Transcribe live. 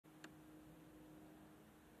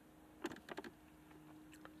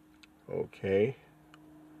Okay.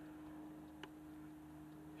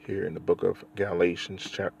 Here in the book of Galatians,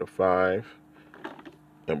 chapter 5.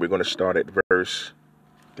 And we're going to start at verse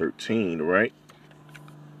 13, right?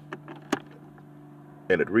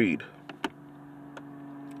 And it read,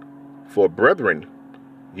 For brethren,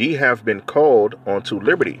 ye have been called unto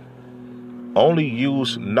liberty. Only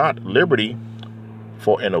use not liberty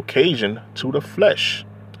for an occasion to the flesh,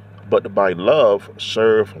 but by love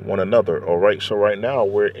serve one another. All right, so right now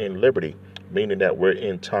we're in liberty, meaning that we're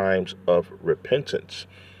in times of repentance.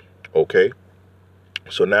 Okay,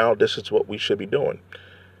 so now this is what we should be doing.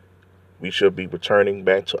 We should be returning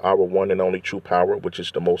back to our one and only true power, which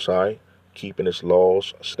is the Most High, keeping His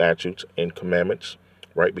laws, statutes, and commandments,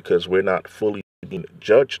 right? Because we're not fully being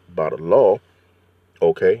judged by the law,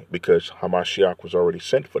 okay? Because Hamashiach was already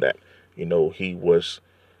sent for that. He was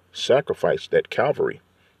sacrificed at Calvary,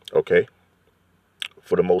 okay?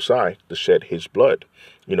 For the Most High to shed His blood,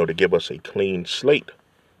 to give us a clean slate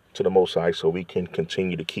to the Most High so we can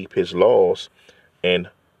continue to keep His laws and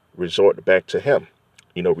resort back to Him,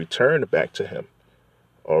 return back to Him.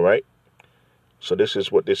 All right. So this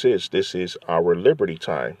is what this is. This is our liberty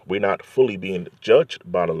time. We're not fully being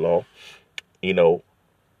judged by the law, you know,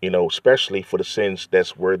 especially for the sins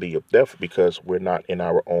that's worthy of death, because we're not in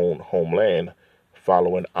our own homeland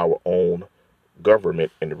following our own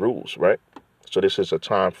government and rules, right? So this is a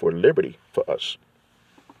time for liberty for us.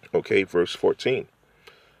 Okay, verse 14.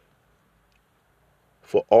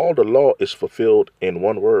 For all the law is fulfilled in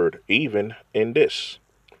one word, even in this,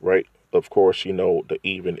 right? Of course, the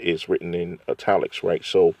even is written in italics, right?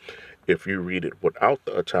 So if you read it without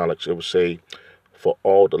the italics, it would say, for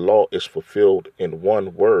all the law is fulfilled in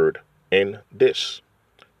one word, in this,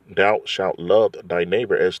 thou shalt love thy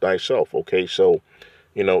neighbor as thyself. Okay, so,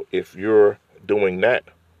 if you're doing that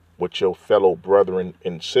with your fellow brethren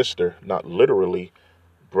and sister, not literally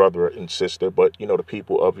brother and sister, but, the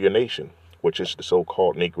people of your nation, which is the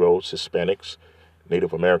so-called Negroes, Hispanics,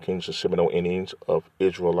 Native Americans, and Seminole Indians of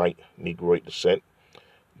Israelite Negroid descent,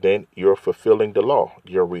 then you're fulfilling the law.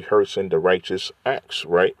 You're rehearsing the righteous acts,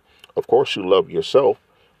 right? Of course, you love yourself.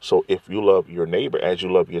 So if you love your neighbor as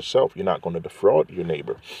you love yourself, you're not going to defraud your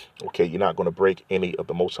neighbor. Okay, you're not going to break any of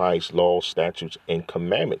the Most High's laws, statutes, and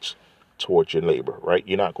commandments towards your neighbor, right?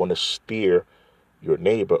 You're not going to steer your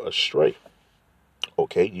neighbor astray.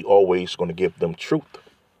 Okay, you always going to give them truth.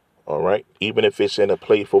 All right, even if it's in a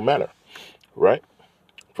playful manner, right?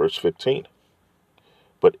 Verse 15.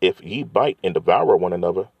 But if ye bite and devour one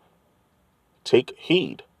another, take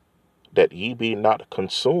heed that ye be not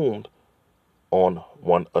consumed on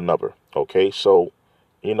one another. Okay, so,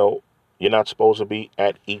 you're not supposed to be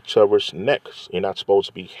at each other's necks. You're not supposed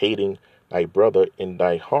to be hating thy brother in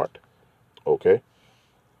thy heart. Okay,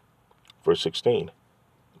 verse 16.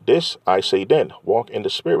 This I say then, walk in the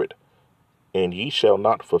spirit, and ye shall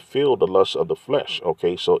not fulfill the lust of the flesh.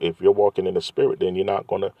 Okay, so if you're walking in the spirit, then you're not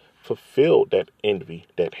going to fulfill that envy,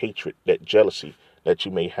 that hatred, that jealousy that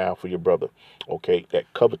you may have for your brother. Okay,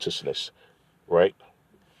 that covetousness, right?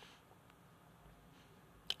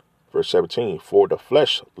 Verse 17, for the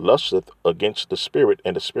flesh lusteth against the spirit,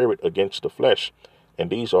 and the spirit against the flesh, and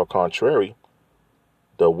these are contrary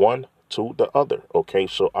the one to the other. Okay,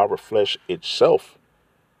 so our flesh itself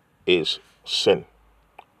is sin.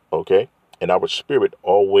 Okay, and our spirit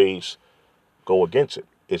always go against it.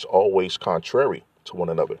 It's always contrary to one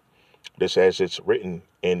another. This, as it's written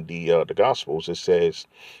in the Gospels, it says,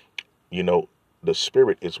 the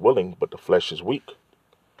spirit is willing, but the flesh is weak.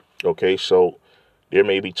 Okay, so there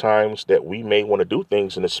may be times that we may want to do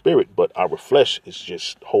things in the spirit, but our flesh is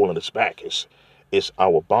just holding us back. It's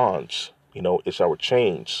our bonds, it's our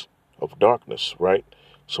chains of darkness, right?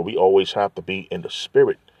 So we always have to be in the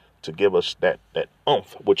spirit to give us that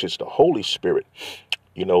umph, which is the Holy Spirit,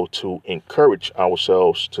 to encourage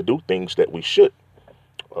ourselves to do things that we should.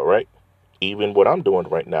 All right. Even what I'm doing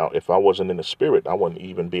right now, if I wasn't in the spirit, I wouldn't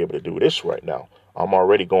even be able to do this right now. I'm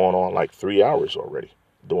already going on like 3 hours already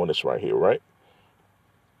doing this right here, right?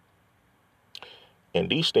 And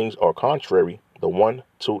these things are contrary the one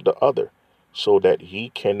to the other, so that ye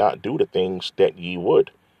cannot do the things that ye would.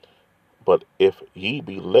 But if ye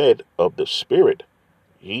be led of the Spirit,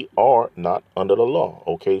 ye are not under the law.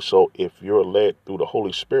 Okay, so if you're led through the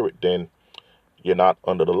Holy Spirit, then you're not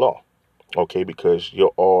under the law. Okay, because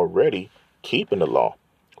you're already keeping the law,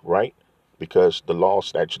 right? Because the law,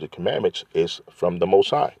 statute, and commandments is from the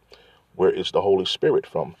Most High. Where is the Holy Spirit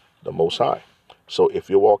from? The Most High. So if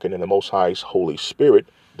you're walking in the Most High's Holy Spirit,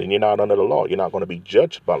 then you're not under the law. You're not going to be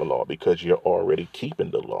judged by the law because you're already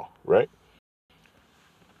keeping the law, right?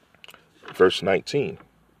 Verse 19.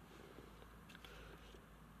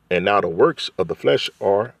 And now the works of the flesh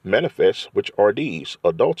are manifest, which are these: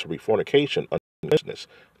 adultery, fornication, uncleanness,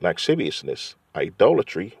 lasciviousness,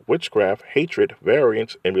 idolatry, witchcraft, hatred,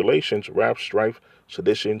 variance, emulations, wrath, strife,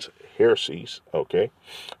 seditions, heresies, okay,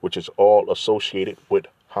 which is all associated with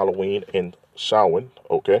Halloween and Samhain,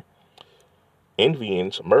 okay,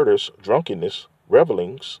 envyings, murders, drunkenness,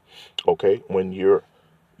 revelings, okay, when you're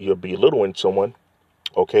belittling someone,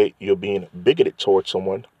 okay, you're being bigoted towards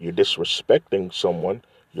someone, you're disrespecting someone,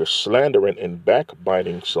 you're slandering and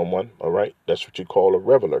backbiting someone, all right, that's what you call a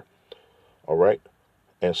reveler, all right,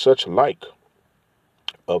 and such like,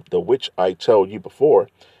 of the which I tell you before,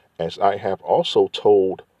 as I have also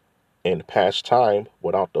told in past time,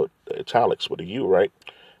 without the italics with the you, right,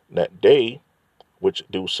 that they which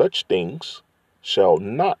do such things shall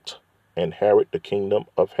not inherit the kingdom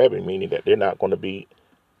of heaven, meaning that they're not going to be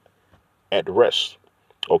at rest.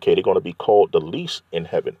 Okay, they're going to be called the least in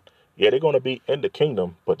heaven. Yeah, they're going to be in the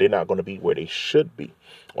kingdom, but they're not going to be where they should be.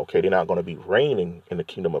 Okay, they're not going to be reigning in the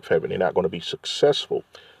kingdom of heaven. They're not going to be successful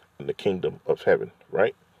in the kingdom of heaven,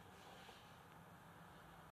 right?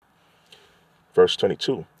 Verse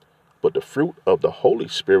 22. But the fruit of the Holy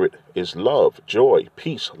Spirit is love, joy,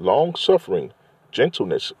 peace, long suffering,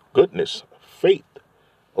 gentleness, goodness, faith,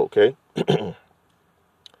 okay,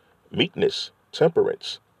 meekness,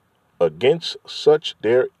 temperance. Against such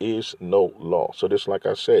there is no law. So this, like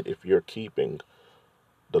I said, if you're keeping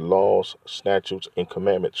the laws, statutes, and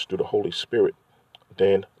commandments through the Holy Spirit,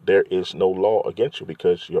 then there is no law against you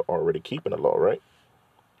because you're already keeping the law, right?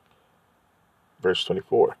 Verse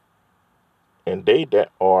 24. And they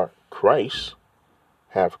that are Christ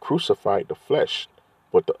have crucified the flesh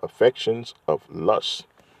with the affections of lust.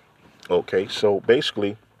 Okay, so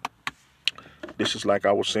basically, this is like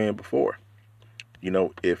I was saying before.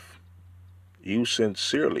 If you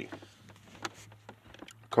sincerely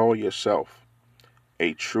call yourself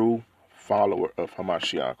a true follower of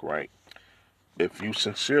Hamashiach, right? If you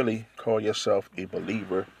sincerely call yourself a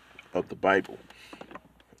believer of the Bible,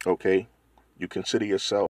 okay, you consider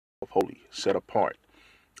yourself holy, set apart,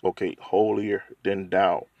 okay, holier than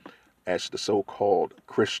thou, as the so-called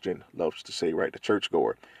Christian loves to say, right, the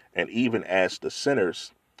churchgoer, and even as the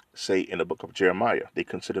sinners say in the book of Jeremiah, they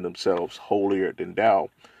consider themselves holier than thou,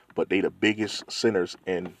 but they the biggest sinners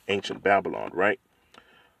in ancient Babylon, right?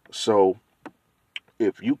 So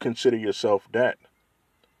if you consider yourself that,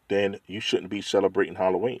 then you shouldn't be celebrating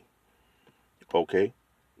Halloween, okay?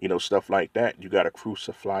 Stuff like that. You got to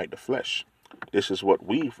crucify the flesh. This is what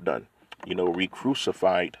we've done. We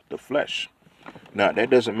crucified the flesh. Now, that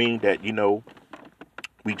doesn't mean that,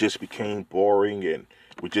 we just became boring and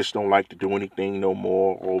we just don't like to do anything no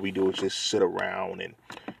more. All we do is just sit around and,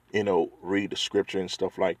 read the scripture and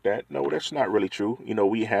stuff like that. No, that's not really true.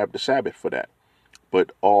 We have the Sabbath for that.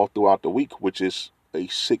 But all throughout the week, which is a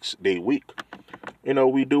 6-day week,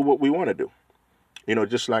 we do what we want to do.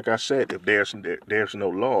 Just like I said, if there's no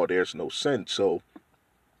law, there's no sin. So,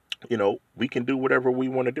 we can do whatever we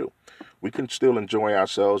want to do. We can still enjoy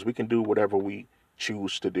ourselves. We can do whatever we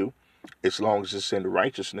choose to do, as long as it's in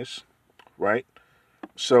righteousness, right?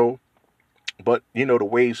 So, but, the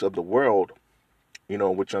ways of the world,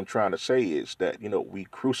 which I'm trying to say is that, we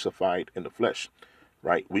crucified in the flesh,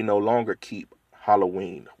 right? We no longer keep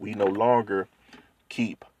Halloween. We no longer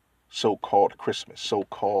keep so-called Christmas,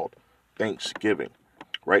 so-called Thanksgiving,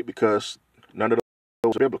 right? Because none of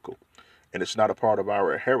those are biblical, and it's not a part of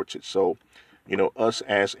our heritage. So, us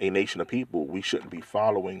as a nation of people, we shouldn't be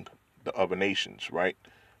following the other nations, right?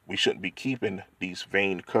 We shouldn't be keeping these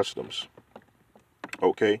vain customs,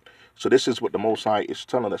 okay? So this is what the Most High is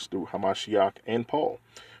telling us through Hamashiach and Paul.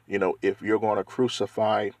 If you're going to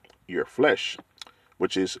crucify your flesh,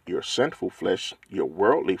 which is your sinful flesh, your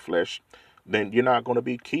worldly flesh, then you're not going to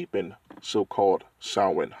be keeping so-called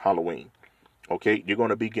Samhain, Halloween. Okay, you're going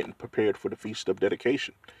to be getting prepared for the Feast of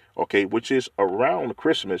Dedication, okay, which is around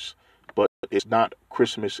Christmas, but it's not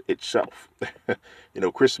Christmas itself.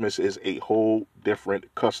 Christmas is a whole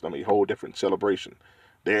different custom, a whole different celebration.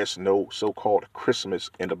 There's no so-called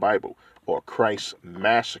Christmas in the Bible or Christ's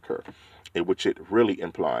massacre, in which it really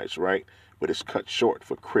implies, right? But it's cut short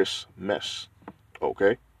for Christmas,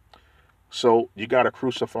 okay? So you got to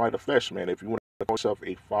crucify the flesh, man. If you want to call yourself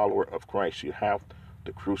a follower of Christ, you have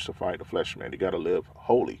to crucify the flesh, man. You got to live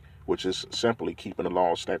holy, which is simply keeping the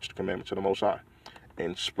law, statutes, commandments of the Most High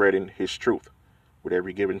and spreading his truth with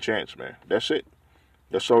every given chance, man. That's it.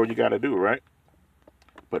 That's all you got to do, right?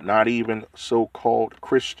 But not even so-called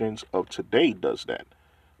Christians of today does that.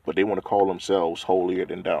 But they want to call themselves holier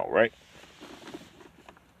than thou, right?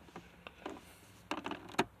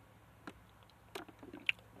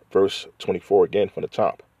 Verse 24 again from the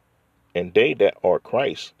top. And they that are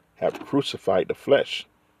Christ have crucified the flesh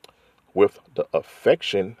with the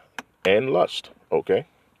affection and lust. Okay.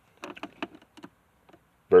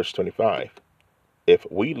 Verse 25. If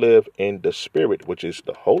we live in the Spirit, which is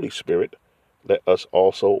the Holy Spirit, let us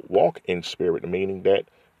also walk in spirit, meaning that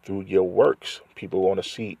through your works, people want to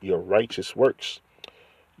see your righteous works,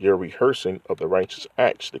 your rehearsing of the righteous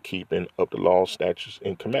acts, the keeping of the law, statutes,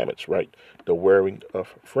 and commandments, right? The wearing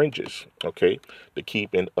of fringes, okay? The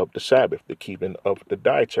keeping of the Sabbath, the keeping of the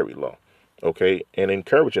dietary law, okay? And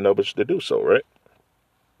encouraging others to do so, right?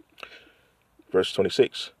 Verse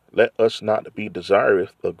 26. Let us not be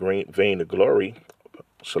desirous of vain glory,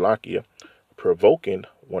 Salakia, provoking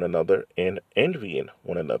one another and envying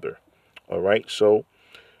one another. All right. So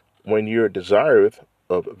when you're desirous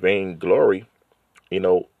of vainglory,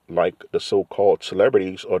 like the so-called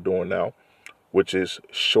celebrities are doing now, which is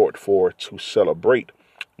short for to celebrate,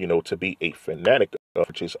 to be a fanatic,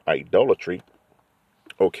 which is idolatry.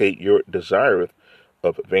 Okay. You're desirous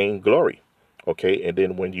of vainglory. Okay. And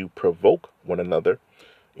then when you provoke one another,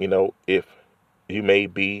 if you may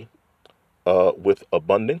be with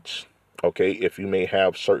abundance. Okay, if you may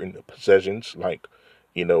have certain possessions like,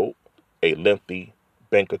 you know, a lengthy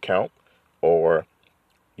bank account, or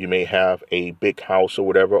you may have a big house or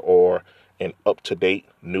whatever, or an up to date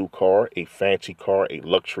new car, a fancy car, a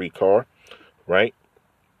luxury car, right?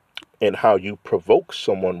 And how you provoke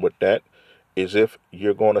someone with that is if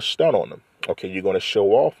you're going to stun on them. Okay, you're going to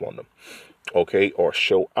show off on them. Okay, or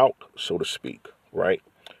show out, so to speak, right?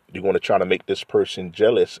 You're going to try to make this person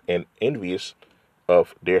jealous and envious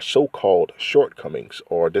of their so-called shortcomings,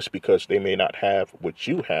 or just because they may not have what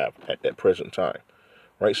you have at that present time,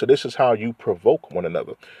 right? So this is how you provoke one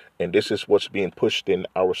another, and this is what's being pushed in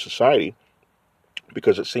our society,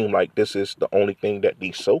 because it seems like this is the only thing that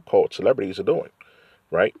these so-called celebrities are doing,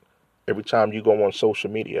 right? Every time you go on social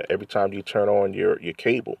media, every time you turn on your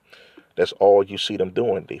cable, that's all you see them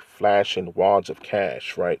doing. They flashing wads of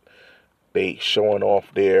cash, right? They showing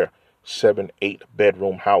off their 7, 8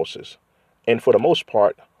 bedroom houses. And for the most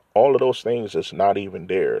part, all of those things is not even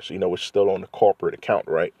theirs. It's still on the corporate account,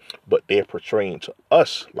 right? But they're portraying to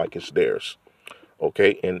us like it's theirs.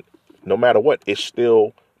 Okay. And no matter what, it's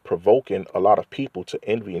still provoking a lot of people to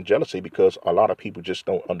envy and jealousy, because a lot of people just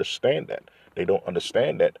don't understand that. They don't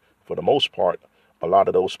understand that for the most part, a lot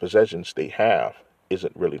of those possessions they have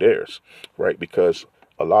isn't really theirs, right? Because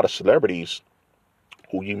a lot of celebrities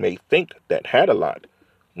who you may think that had a lot,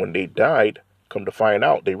 when they died, come to find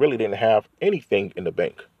out they really didn't have anything in the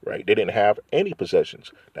bank, right? They didn't have any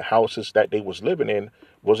possessions. The houses that they was living in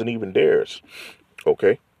wasn't even theirs.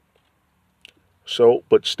 Okay. So,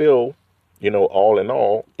 but still, all in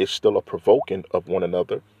all, it's still a provoking of one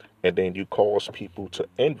another. And then you cause people to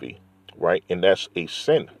envy, right? And that's a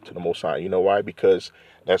sin to the Most High. You know why? Because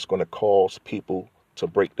that's going to cause people to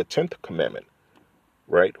break the 10th commandment,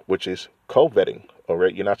 right? Which is coveting. All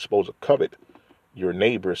right. You're not supposed to covet your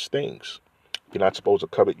neighbor's things. You're not supposed to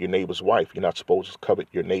covet your neighbor's wife. You're not supposed to covet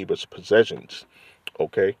your neighbor's possessions.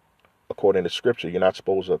 Okay. According to scripture, you're not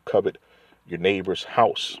supposed to covet your neighbor's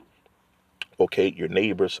house. Okay. Your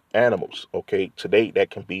neighbor's animals. Okay. Today, that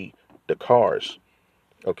can be the cars.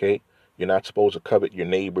 Okay. You're not supposed to covet your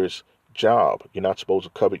neighbor's job. You're not supposed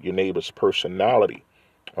to covet your neighbor's personality.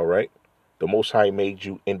 All right. The Most High made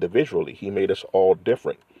you individually. He made us all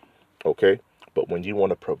different. Okay. But when you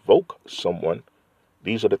want to provoke someone,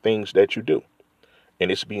 these are the things that you do. And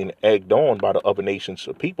it's being egged on by the other nations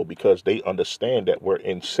of people, because they understand that we're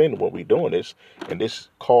in sin when we're doing this. And this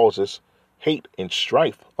causes hate and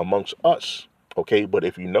strife amongst us. Okay. But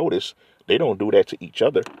if you notice, they don't do that to each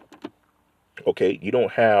other. Okay. You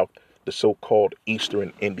don't have the so-called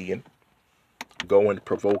Eastern Indian going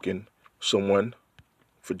provoking someone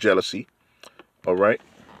for jealousy. All right.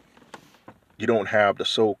 You don't have the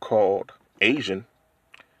so-called Asian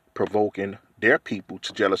provoking their people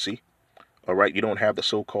to jealousy. All right. You don't have the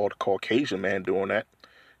so-called Caucasian man doing that.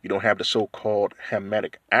 You don't have the so-called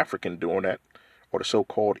Hamitic African doing that, or the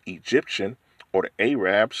so-called Egyptian, or the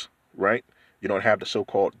Arabs, right? You don't have the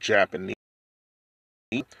so-called Japanese.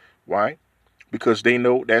 Why? Because they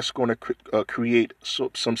know that's going to create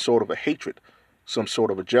some sort of a hatred, some sort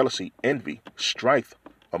of a jealousy, envy, strife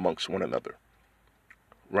amongst one another,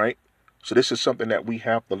 right? So this is something that we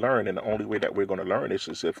have to learn, and the only way that we're going to learn this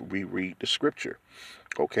is if we read the scripture,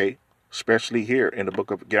 okay? Especially here in the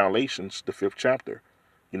book of Galatians, the 5th chapter.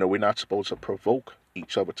 We're not supposed to provoke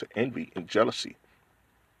each other to envy and jealousy,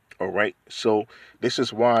 all right? So this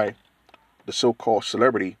is why the so-called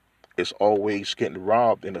celebrity is always getting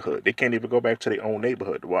robbed in the hood. They can't even go back to their own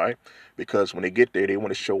neighborhood. Why? Because when they get there, they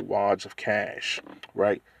want to show wads of cash,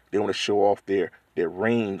 right? They want to show off their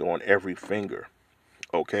ring on every finger.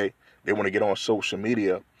 Okay, they want to get on social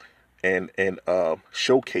media and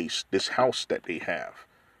showcase this house that they have,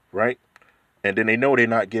 right? And then they know they're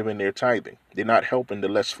not giving their tithing. They're not helping the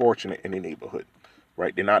less fortunate in the neighborhood,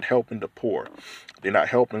 right? They're not helping the poor. They're not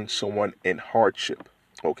helping someone in hardship,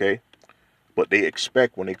 okay? But they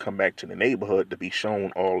expect when they come back to the neighborhood to be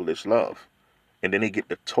shown all of this love. And then they get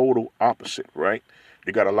the total opposite, right?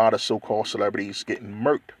 They got a lot of so-called celebrities getting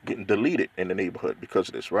murked, getting deleted in the neighborhood because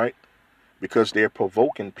of this, right? Because they're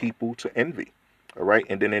provoking people to envy, all right?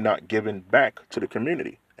 And then they're not giving back to the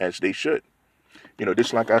community as they should.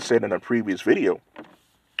 Just like I said in a previous video,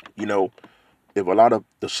 you know, if a lot of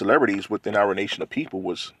the celebrities within our nation of people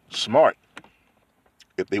was smart,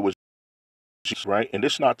 if they was right, and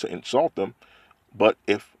this not to insult them, but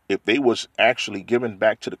if they was actually giving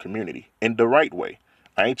back to the community in the right way,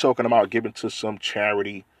 I ain't talking about giving to some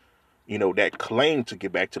charity, that claim to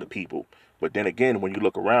give back to the people. But then again, when you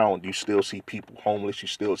look around, you still see people homeless. You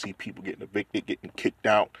still see people getting evicted, getting kicked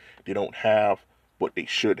out. They don't have what they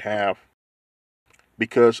should have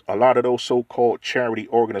because a lot of those so-called charity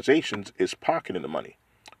organizations is pocketing the money,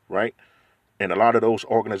 right? And a lot of those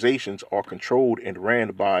organizations are controlled and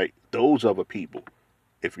ran by those other people,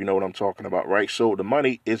 if you know what I'm talking about, right? So the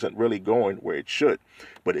money isn't really going where it should.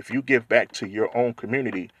 But if you give back to your own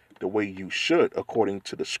community the way you should, according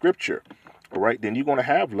to the scripture, all right, then you're going to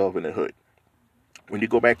have love in the hood. When you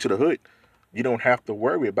go back to the hood, you don't have to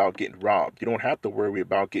worry about getting robbed. You don't have to worry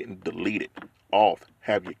about getting deleted off,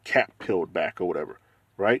 have your cap peeled back or whatever,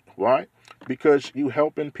 right? Why? Because you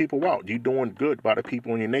helping people out. You doing good by the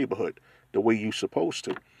people in your neighborhood the way you supposed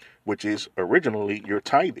to, which is originally your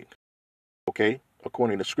tithing, okay?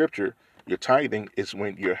 According to scripture, your tithing is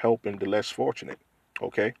when you're helping the less fortunate,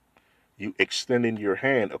 okay? You extending your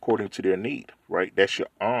hand according to their need, right? That's your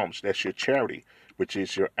alms, that's your charity, which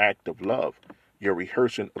is your act of love, your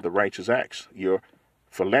rehearsing of the righteous acts, your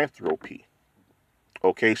philanthropy.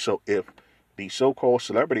 Okay, so if these so-called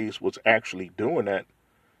celebrities was actually doing that,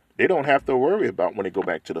 they don't have to worry about when they go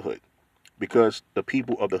back to the hood because the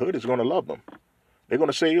people of the hood is going to love them. They're going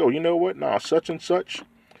to say, yo, you know what? Nah, such and such,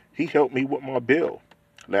 he helped me with my bill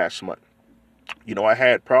last month. I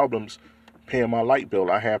had problems paying my light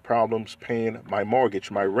bill. I had problems paying my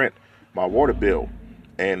mortgage, my rent, my water bill.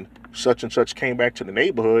 And such came back to the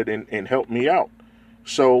neighborhood and helped me out.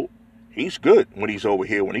 So he's good when he's over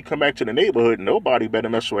here. When he come back to the neighborhood, nobody better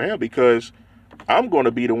mess with him because I'm going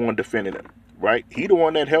to be the one defending him, right? He the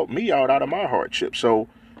one that helped me out of my hardship. So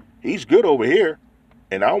he's good over here.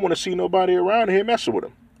 And I don't want to see nobody around here messing with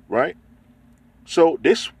him, right? So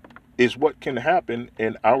this is what can happen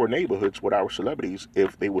in our neighborhoods with our celebrities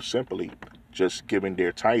if they were simply just giving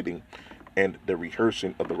their tithing and the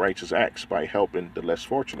rehearsing of the righteous acts by helping the less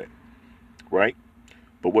fortunate, right?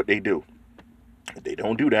 But what they do, they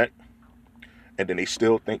don't do that. And then they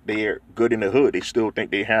still think they're good in the hood. They still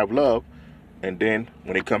think they have love. And then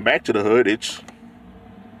when they come back to the hood, it's,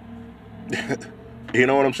 you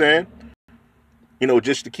know what I'm saying?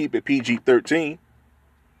 Just to keep it PG-13.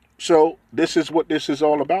 So this is what this is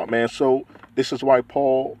all about, man. So this is why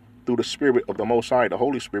Paul, through the Spirit of the Most High, the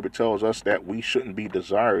Holy Spirit, tells us that we shouldn't be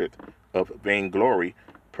desired of vainglory,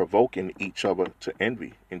 provoking each other to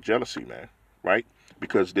envy and jealousy, man, right?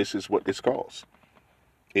 Because this is what this calls.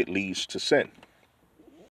 It leads to sin.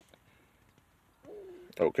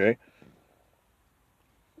 Okay?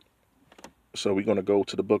 So we're going to go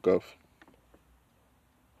to the book of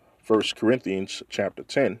 1 Corinthians chapter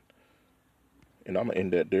 10. And I'm going to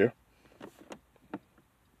end that there.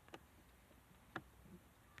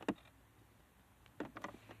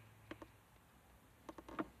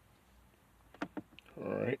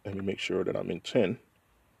 All right, let me make sure that I'm in 10.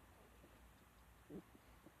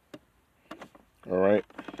 All right,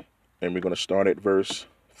 and we're going to start at verse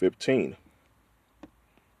 15.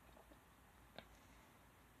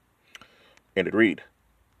 And it read,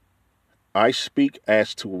 I speak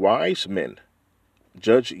as to wise men.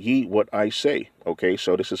 Judge ye what I say. Okay,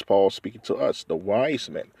 so this is Paul speaking to us, the wise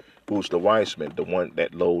men. Who's the wise man? The one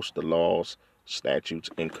that knows the laws, statutes,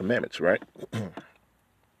 and commandments, right?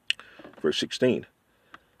 Verse 16.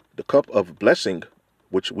 The cup of blessing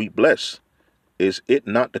which we bless, is it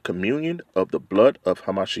not the communion of the blood of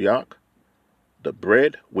Hamashiach? The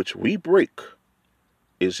bread which we break,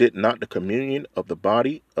 is it not the communion of the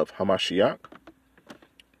body of Hamashiach?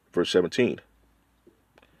 Verse 17.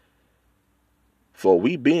 For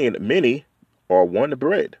we being many are one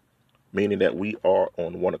bread, meaning that we are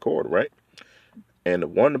on one accord, right?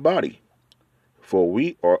 And one body, for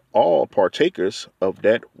we are all partakers of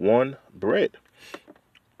that one bread.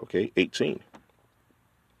 Okay, 18.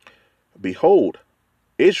 Behold,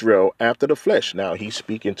 Israel after the flesh. Now he's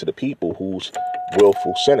speaking to the people who's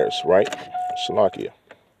willful sinners, right? Salakia.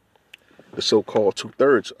 The so-called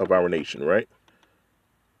 2/3 of our nation, right?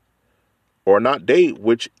 Or not they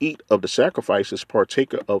which eat of the sacrifices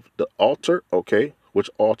partaker of the altar, okay? Which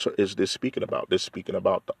altar is this speaking about? This speaking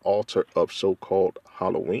about the altar of so-called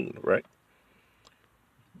Halloween, right?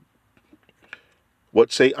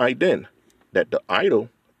 What say I then? That the idol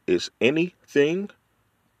is anything,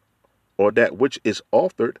 or that which is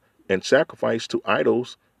offered and sacrificed to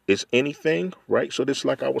idols is anything, right? So this is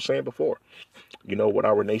like I was saying before. You know, with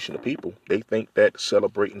our nation of people, they think that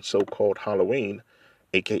celebrating so-called Halloween,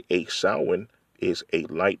 aka Samhain, is a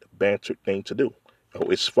light banter thing to do. Oh,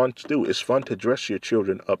 it's fun to do. It's fun to dress your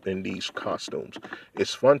children up in these costumes.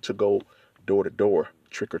 It's fun to go door to door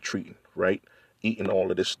trick or treating, right? Eating all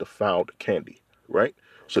of this defiled candy, right?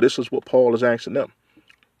 So this is what Paul is asking them.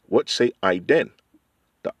 What say I then?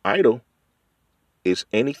 The idol is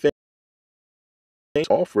anything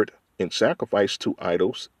offered in sacrifice to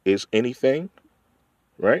idols is anything,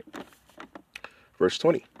 right? Verse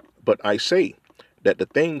 20. But I say that the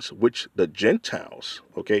things which the Gentiles,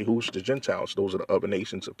 okay, who's the Gentiles? Those are the other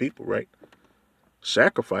nations of people, right?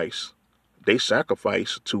 Sacrifice, they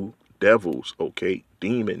sacrifice to devils, okay,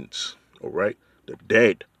 demons, all right, the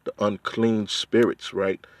dead, the unclean spirits,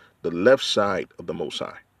 right, the left side of the Most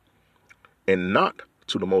High, and not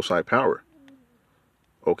to the Most High power.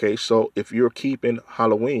 Okay, so if you're keeping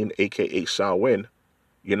Halloween, aka Samhain,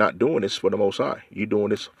 you're not doing this for the Most High. You're doing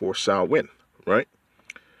this for Samhain, right?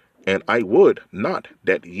 And I would not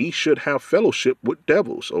that ye should have fellowship with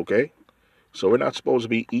devils, okay? So we're not supposed to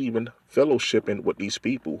be even fellowshipping with these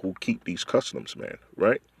people who keep these customs, man,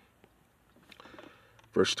 right?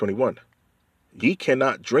 Verse 21. Ye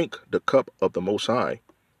cannot drink the cup of the Most High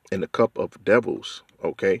and the cup of devils,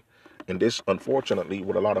 okay? And this, unfortunately,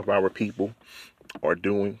 what a lot of our people are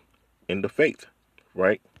doing in the faith,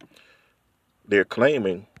 right? They're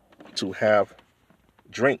claiming to have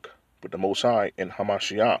drink with the Most High and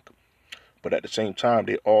Hamashiach, but at the same time,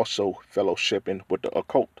 they're also fellowshipping with the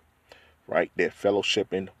occult, right? They're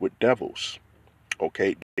fellowshipping with devils,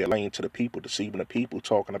 okay? They're lying to the people, deceiving the people,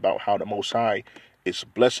 talking about how the Most High is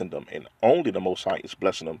blessing them, and only the Most High is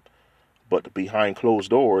blessing them. But behind closed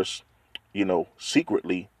doors, you know,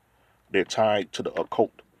 secretly, they're tied to the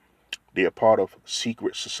occult. They are part of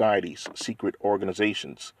secret societies, secret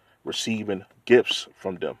organizations, receiving gifts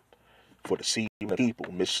from them for deceiving the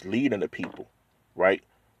people, misleading the people, right?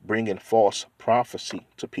 Bringing false prophecy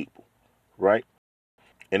to people, right?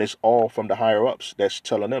 And it's all from the higher ups that's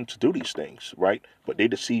telling them to do these things, right? But they're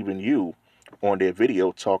deceiving you on their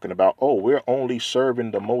video talking about, oh, we're only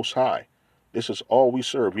serving the Most High. This is all we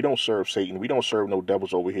serve. We don't serve Satan. We don't serve no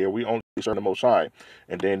devils over here. We only serve the Most High.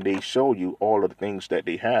 And then they show you all of the things that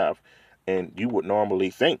they have. And you would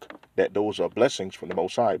normally think that those are blessings from the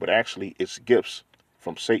Most High. But actually, it's gifts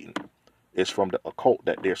from Satan. It's from the occult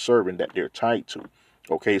that they're serving, that they're tied to.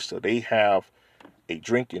 Okay, so they have a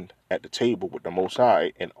drinking at the table with the Most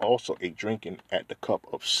High and also a drinking at the cup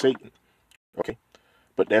of Satan. Okay,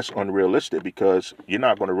 but that's unrealistic because you're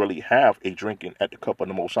not going to really have a drinking at the cup of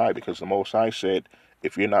the Most High, because the Most High said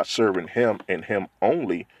if you're not serving him and him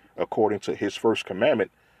only according to his first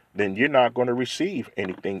commandment, then you're not going to receive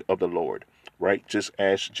anything of the Lord, right? Just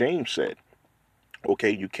as James said,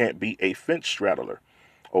 okay, you can't be a fence straddler,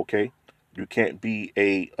 okay? You can't be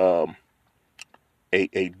a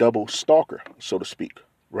double stalker, so to speak,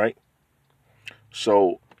 right?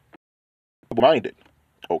 So, minded,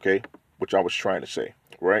 okay, which I was trying to say,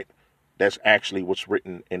 right? That's actually what's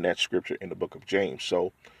written in that scripture in the book of James.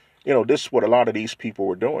 So, you know, this is what a lot of these people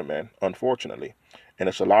were doing, man, unfortunately. And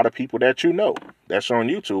it's a lot of people that you know, that's on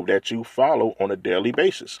YouTube, that you follow on a daily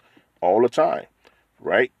basis, all the time,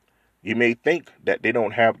 right? You may think that they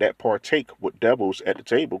don't have that partake with devils at the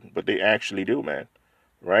table, but they actually do, man,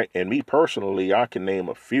 right? And me personally, I can name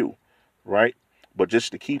a few, right? But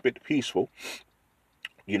just to keep it peaceful,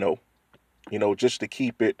 you know, just to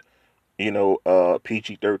keep it,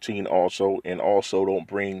 PG-13 also, and also don't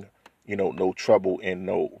bring, no trouble and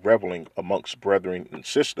no reveling amongst brethren and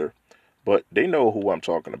sister. But they know who I'm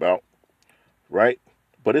talking about, right?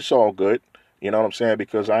 But it's all good, you know what I'm saying?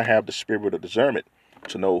 Because I have the spirit of discernment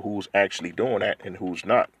to know who's actually doing that and who's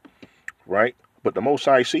not, right? But the Most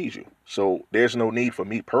High sees you. So there's no need for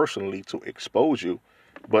me personally to expose you,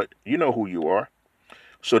 but you know who you are.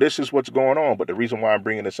 So this is what's going on. But the reason why I'm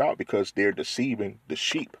bringing this out, because they're deceiving the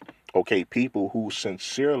sheep. Okay, people who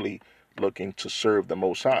sincerely looking to serve the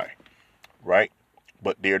Most High, right?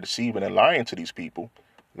 But they're deceiving and lying to these people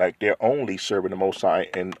like they're only serving the Most High,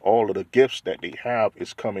 and all of the gifts that they have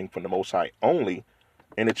is coming from the Most High only.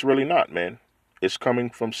 And it's really not, man. It's coming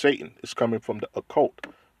from Satan. It's coming from the occult,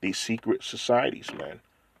 these secret societies, man.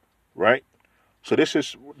 Right? So this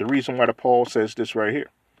is the reason why the Paul says this right here.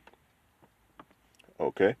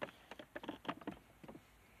 Okay.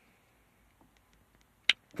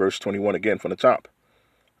 Verse 21 again from the top.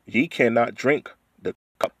 Ye cannot drink the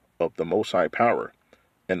cup of the Most High power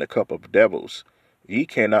and the cup of devils. Ye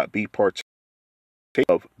cannot be partakers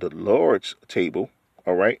of the Lord's table.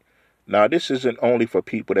 All right. Now, this isn't only for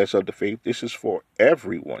people that's of the faith. This is for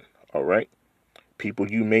everyone. All right. People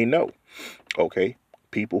you may know. Okay.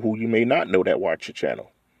 People who you may not know that watch your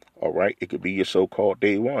channel. All right. It could be your so-called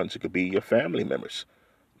day ones. It could be your family members.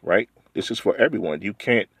 Right. This is for everyone. You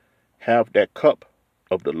can't have that cup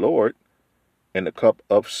of the Lord and the cup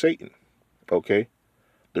of Satan. Okay.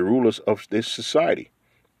 The rulers of this society.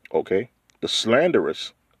 Okay. The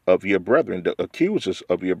slanderers of your brethren, the accusers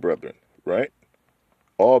of your brethren, right?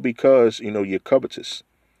 All because, you're covetous.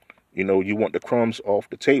 You want the crumbs off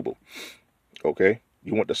the table, okay?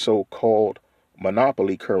 You want the so-called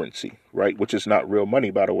monopoly currency, right? Which is not real money,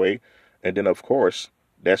 by the way. And then, of course,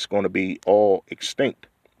 that's going to be all extinct,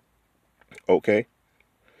 okay?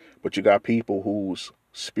 But you got people who's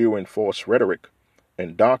spewing false rhetoric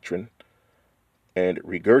and doctrine and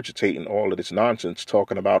regurgitating all of this nonsense,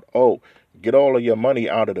 talking about, oh, get all of your money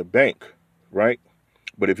out of the bank, right?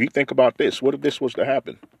 But if you think about this, what if this was to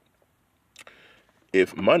happen?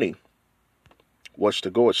 If money was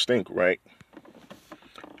to go extinct, right?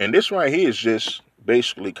 And this right here is just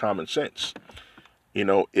basically common sense.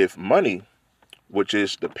 If money, which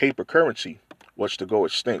is the paper currency, was to go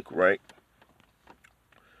extinct, right?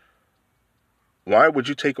 Why would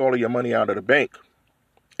you take all of your money out of the bank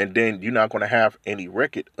and then you're not going to have any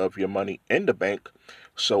record of your money in the bank?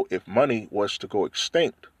 So if money was to go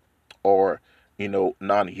extinct or,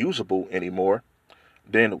 non-usable anymore,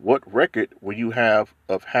 then what record will you have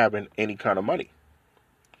of having any kind of money?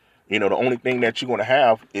 The only thing that you're going to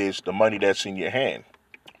have is the money that's in your hand,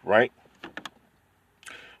 right?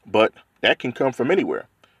 But that can come from anywhere.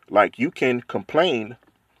 Like you can complain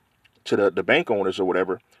to the bank owners or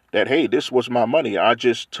whatever that, hey, this was my money. I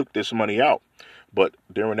just took this money out. But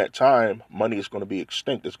during that time, money is going to be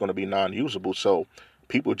extinct. It's going to be non-usable. So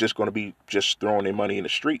people are just going to be just throwing their money in the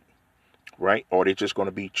street, right? Or they're just going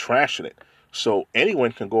to be trashing it. So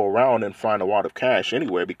anyone can go around and find a wad of cash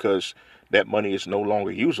anywhere because that money is no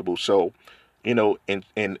longer usable. So, in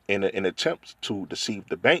an attempt to deceive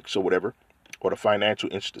the banks or whatever, or the financial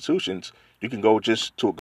institutions, you can go just to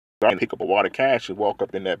a guy and pick up a wad of cash and walk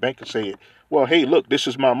up in that bank and say, well, hey, look, this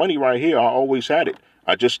is my money right here. I always had it.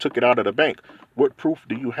 I just took it out of the bank. What proof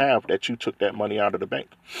do you have that you took that money out of the bank?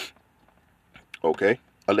 Okay.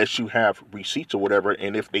 Unless you have receipts or whatever.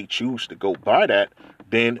 And if they choose to go by that,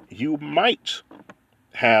 then you might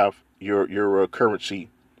have your currency,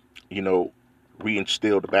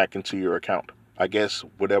 reinstilled back into your account. I guess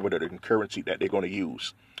whatever the currency that they're going to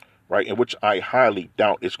use, right? And which I highly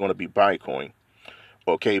doubt it's going to be Bitcoin.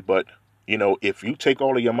 Okay, but if you take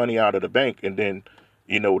all of your money out of the bank and then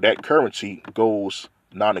that currency goes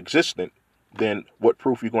non-existent, then what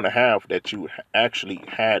proof are you going to have that you actually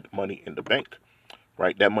had money in the bank,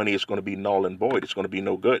 right? That money is going to be null and void. It's going to be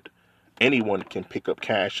no good. Anyone can pick up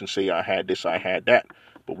cash and say, I had this, I had that.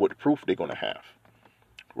 But what proof they're going to have,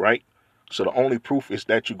 right? So the only proof is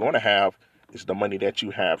that you're going to have is the money that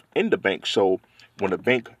you have in the bank. So when the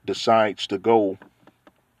bank decides to go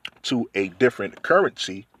to a different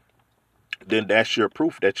currency, then that's your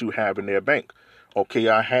proof that you have in their bank. Okay,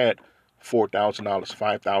 I had $4,000,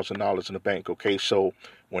 $5,000 in the bank. Okay, so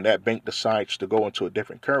when that bank decides to go into a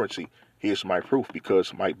different currency, here's my proof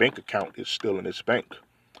because my bank account is still in this bank.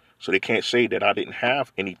 So they can't say that I didn't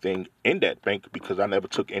have anything in that bank because I never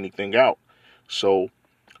took anything out. So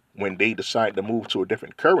when they decide to move to a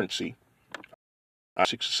different currency, I have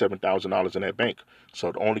 $6,000 or $7,000 in that bank.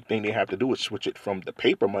 So the only thing they have to do is switch it from the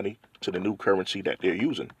paper money to the new currency that they're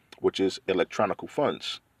using, which is electronic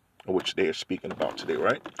funds, which they're speaking about today,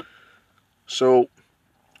 right? So,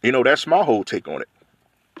 that's my whole take on it.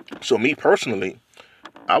 So me personally,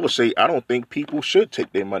 I would say I don't think people should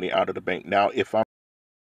take their money out of the bank. Now, if I'm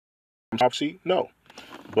obviously, no.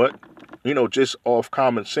 But, just off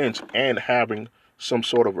common sense and having some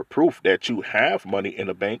sort of a proof that you have money in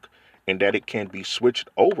the bank and that it can be switched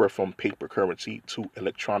over from paper currency to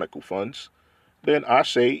electronic funds, then I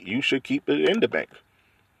say you should keep it in the bank.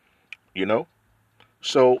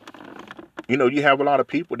 So, you have a lot of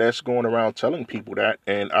people that's going around telling people that,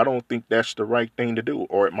 and I don't think that's the right thing to do,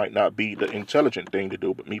 or it might not be the intelligent thing to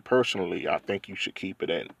do. But me personally, I think you should keep it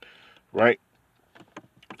in, right?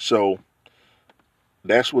 So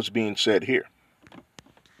that's what's being said here.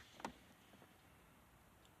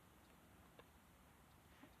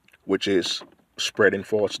 Which is spreading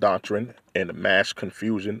false doctrine and mass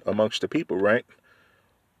confusion amongst the people, right?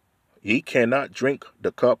 Ye cannot drink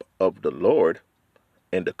the cup of the Lord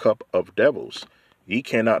and the cup of devils. Ye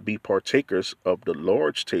cannot be partakers of the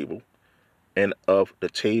Lord's table and of the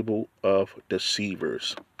table of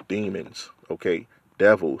deceivers, demons, okay,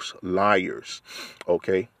 devils, liars,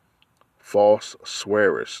 okay, false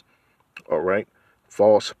swearers, all right,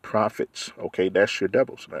 false prophets, okay, that's your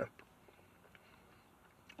devils, man.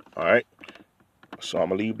 All right, so I'm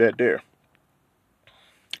gonna leave that there.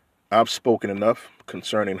 I've spoken enough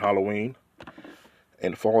concerning Halloween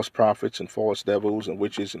and false prophets and false devils and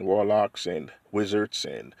witches and warlocks and wizards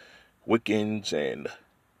and Wiccans and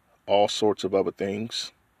all sorts of other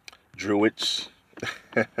things, druids.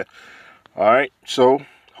 All right, so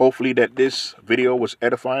hopefully that this video was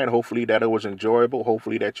edifying. Hopefully that it was enjoyable.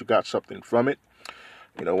 Hopefully that you got something from it.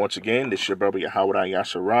 You know, once again, this is your brother Yahweh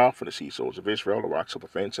Yasharah for the Sea Souls of Israel, the Rocks of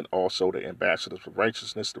Offense, and also the ambassadors of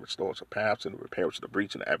righteousness, the restorers of paths, and the repairers of the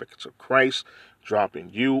breach, and the advocates of Christ, dropping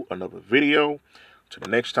you another video. To the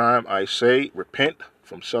next time, I say, repent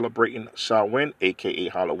from celebrating Samhain, aka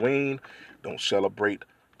Halloween. Don't celebrate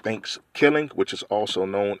Thanksgiving, which is also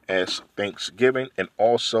known as Thanksgiving, and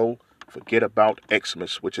also forget about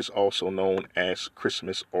Xmas, which is also known as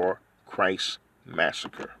Christmas or Christ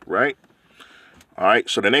Massacre, right? All right,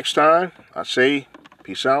 so the next time, I say,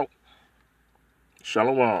 peace out,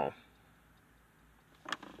 shalom.